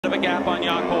Of a gap on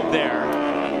Yaakov there.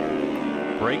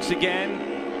 Brakes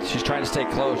again. She's trying to stay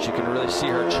close. You can really see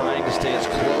her trying to stay as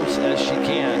close as she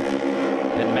can.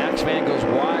 And Max Van goes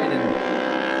wide,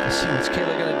 and let's see what's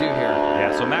Kayla going to do here.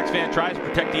 Yeah, so Max Van tries to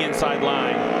protect the inside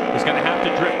line. He's going to have to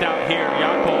drift out here.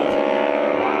 Yaakov.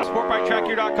 Wow.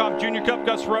 SportBikeTrackGear.com Junior Cup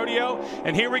Gus Rodeo.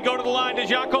 And here we go to the line. Does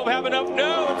Yaakov have enough?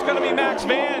 No, it's going to be Max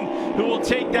Van who will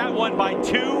take that one by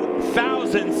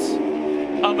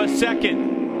 0.02 of a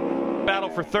second. Battle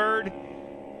for third.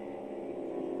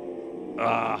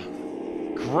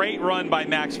 Great run by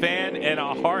Max Van and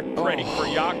a hard break for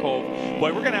Yaakov.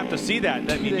 Boy, we're going to have to see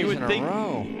that. I mean, you would think.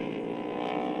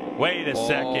 Wait a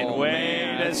second.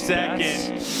 Wait a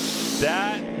second.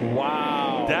 That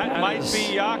wow. That might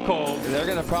be Yaakov. They're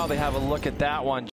going to probably have a look at that one.